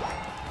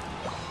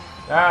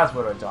 That's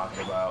what I'm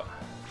talking about.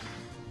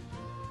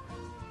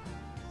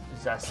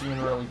 Is that scene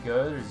really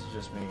good, or is it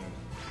just me?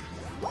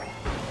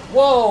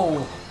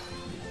 Whoa!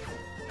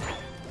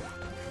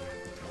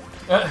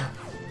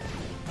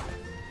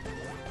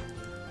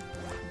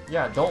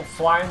 Yeah, don't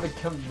fly in the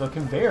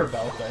conveyor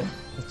belt then.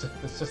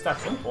 It's just that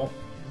simple.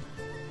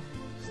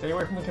 Stay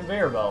away from the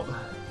conveyor belt.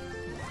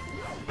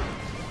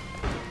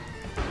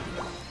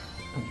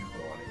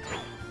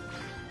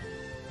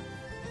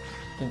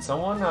 Can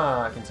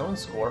someone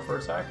score for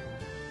a sec?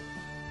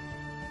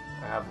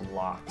 I have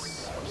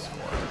lots of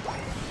score.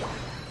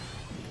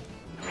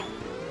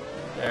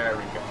 There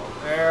we go.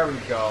 There we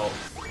go.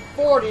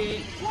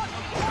 40!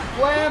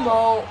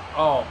 Whammo!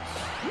 Oh,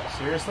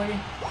 seriously?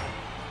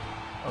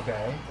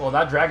 Okay. Well,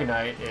 that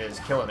Dragonite is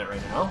killing it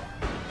right now.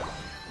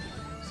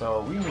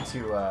 So we need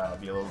to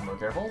be a little more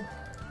careful.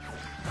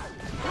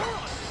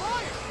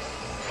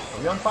 Are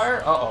we on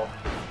fire? Uh-oh.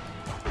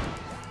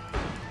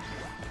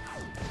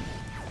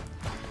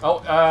 Oh,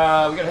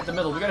 we gotta hit the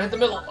middle. We gotta hit the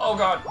middle. Oh,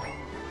 God.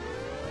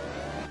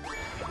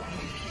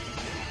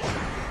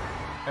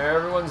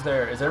 Everyone's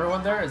there. Is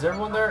everyone there? Is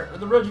everyone there?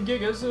 The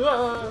Regigigas.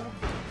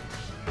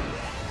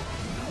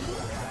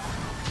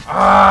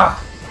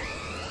 Ah!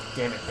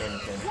 Damn it, damn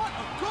it, damn it.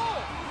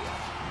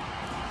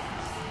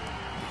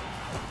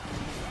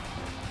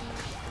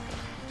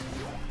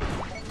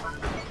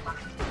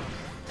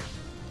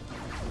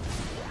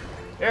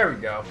 There we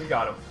go. We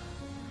got him.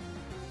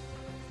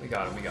 We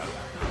got him. We got him.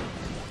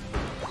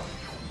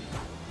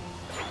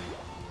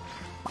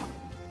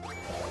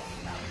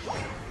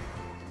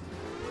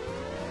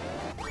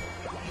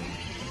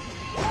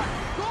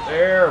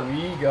 There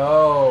we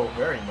go.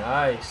 Very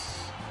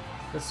nice.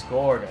 Good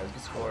score, guys.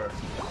 Good score.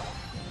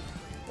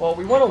 Well,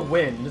 we want to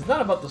win. It's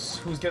not about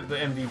who's getting the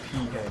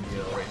MVP kind of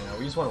deal right now.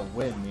 We just want to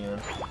win, man.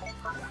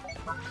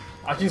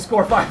 I can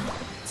score 5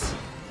 points.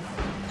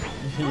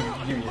 You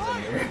in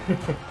here.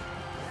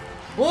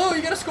 Whoa,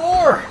 you gotta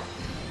score!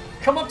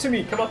 Come up to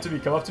me. Come up to me.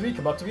 Come up to me.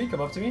 Come up to me.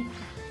 Come up to me.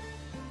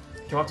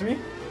 Come up to me.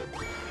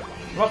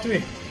 Come up to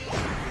me.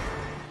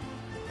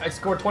 I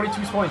scored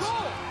 22 points.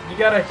 You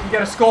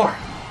gotta score.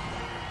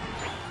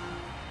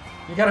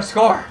 You gotta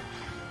score.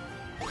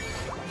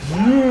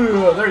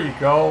 Yeah, there you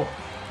go.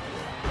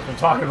 What I'm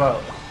talking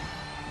about.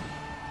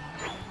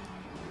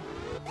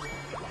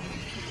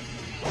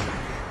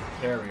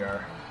 There we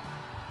are.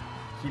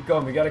 Keep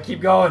going. We gotta keep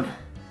going.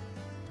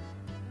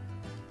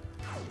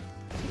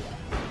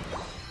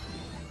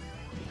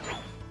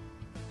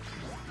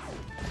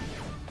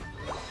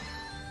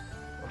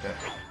 Okay.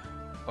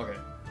 Okay.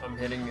 I'm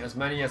hitting as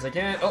many as I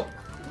can. Oh.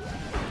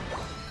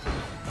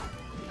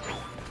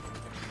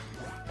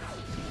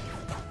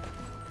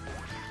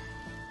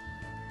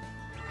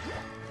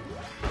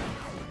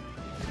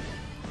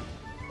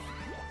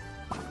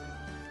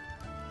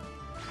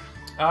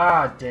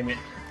 Ah, damn it.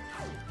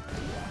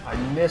 I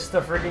missed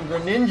the freaking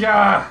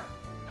Greninja!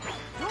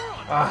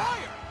 Ah.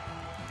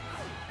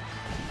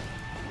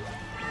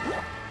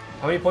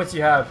 How many points do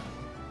you have?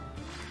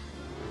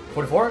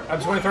 44? I'm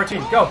just winning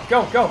 13. Go,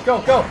 go, go, go,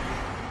 go!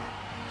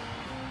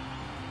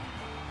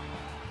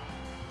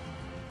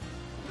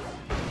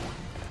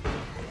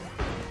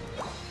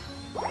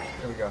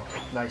 There we go.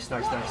 Nice,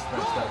 nice, nice,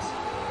 nice, nice.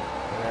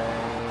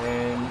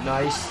 And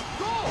nice.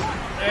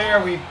 There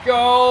we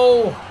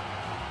go!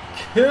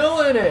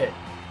 Killing it!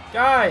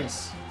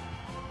 Guys!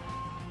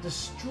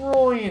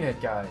 Destroying it,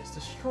 guys.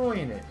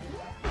 Destroying it.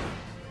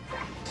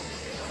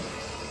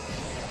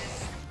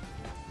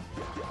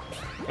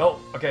 Oh,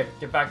 okay.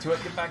 Get back to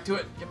it. Get back to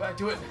it. Get back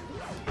to it.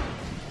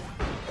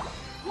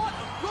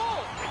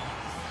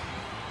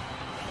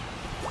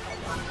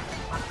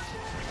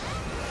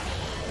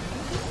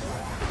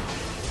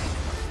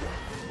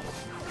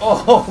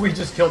 Oh, we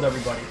just killed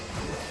everybody.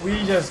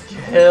 We just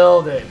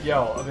killed it.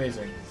 Yo,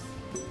 amazing.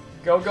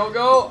 Go, go,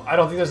 go! I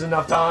don't think there's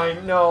enough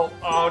time. No.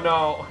 Oh,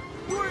 no.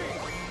 3, 2,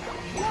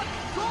 1,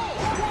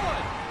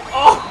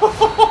 Oh!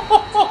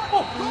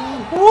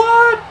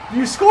 What?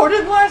 You scored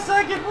in the last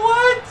second?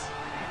 What?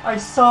 I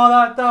saw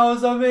that. That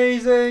was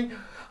amazing.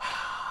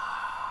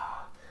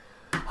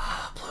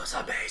 Blue's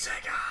amazing.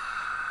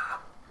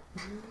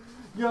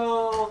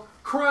 Yo,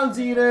 Crown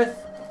Zenith.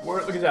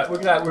 Look at that. Look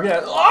at that. Look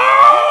at that.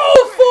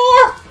 Oh!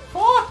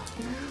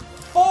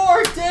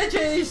 4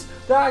 digits.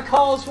 That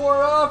calls for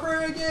a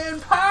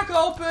friggin' pack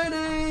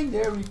opening!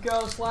 There we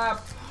go,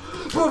 slap!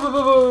 Boom, boom, boom,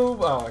 boom!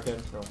 Oh, I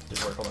can't. No,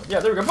 didn't work. Hold on. Yeah,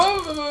 there we go.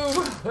 Boom, boom,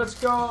 boom! Let's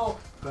go!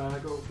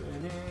 Pack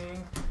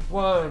opening.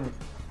 1,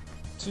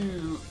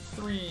 2,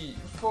 3,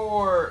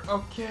 4.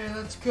 Okay,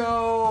 let's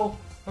go!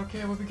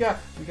 Okay, what we got?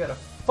 We got a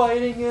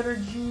fighting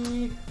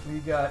energy. We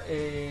got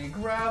a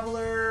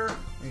Graveler.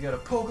 We got a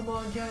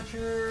Pokemon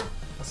catcher.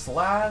 A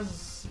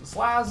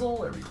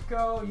Slazzle. There we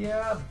go.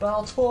 Yeah.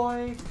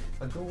 Baltoy.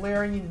 A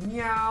Galarian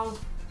Meowth.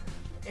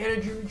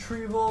 Energy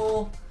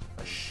retrieval.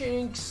 A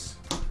Shinx.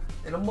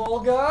 And a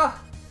Mulga.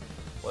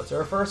 What's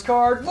our first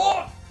card?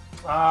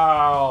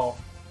 Oh.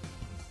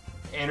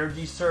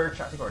 Energy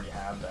Search. I think I already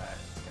have that.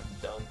 It's kind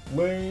of dumb.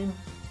 Lame.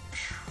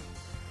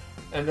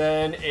 And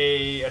then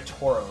a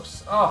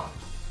Tauros. Oh.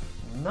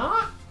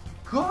 Not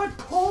good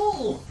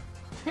pull.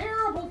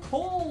 Terrible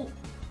pull.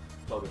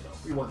 Logan, though.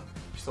 We won.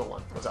 We still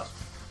won. What's up?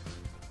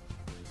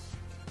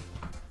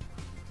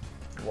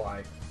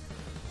 Why?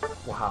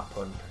 What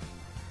happened?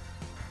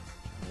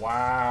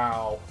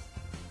 Wow.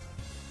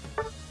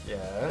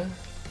 Yeah.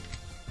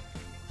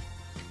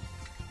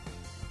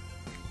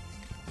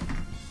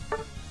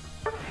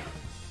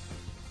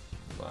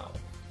 Wow.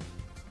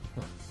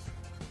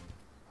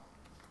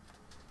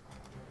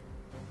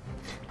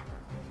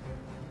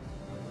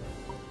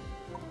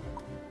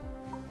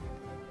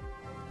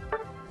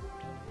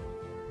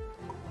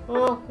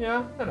 Well,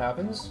 yeah, that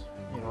happens,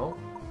 you know.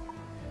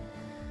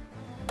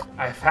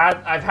 I've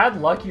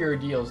had luckier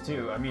deals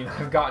too. I mean,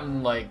 I've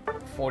gotten like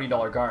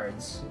 $40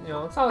 cards. You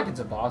know, it's not like it's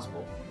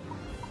impossible.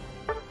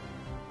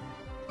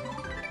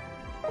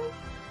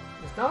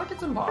 It's not like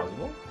it's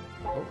impossible.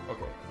 Oh,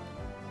 okay.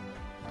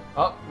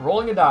 Oh,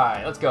 rolling a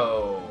die. Let's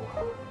go.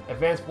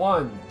 Advance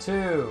 1,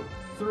 2,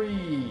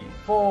 3,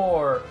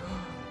 4.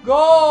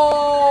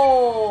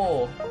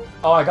 Goal!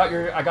 Oh, I got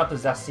the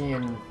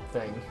Zacian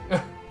thing.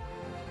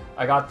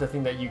 I got the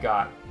thing that you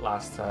got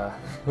last.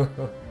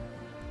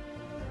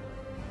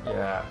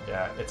 Yeah.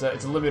 It's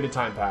a limited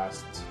time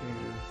pass. 2,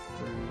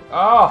 3.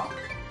 Oh!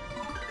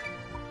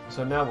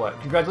 So now what?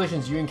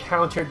 Congratulations, you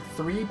encountered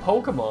 3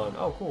 Pokemon.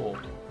 Oh, cool.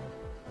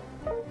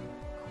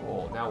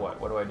 Cool. Now what?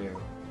 What do I do?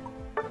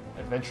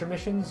 Adventure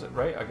missions,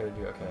 right? I gotta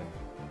do. Okay.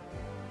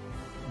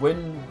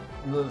 Win.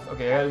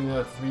 Okay, I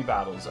gotta do 3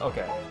 battles.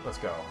 Okay, let's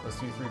go. Let's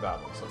do 3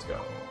 battles. Let's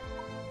go.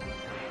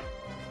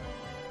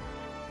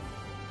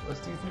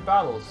 Let's do 3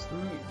 battles.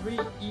 Three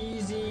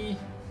easy,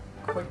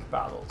 quick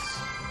battles.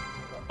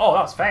 Oh,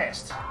 that was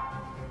fast.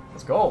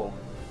 Let's go.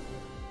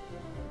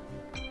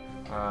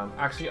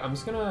 Actually, I'm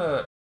just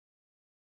gonna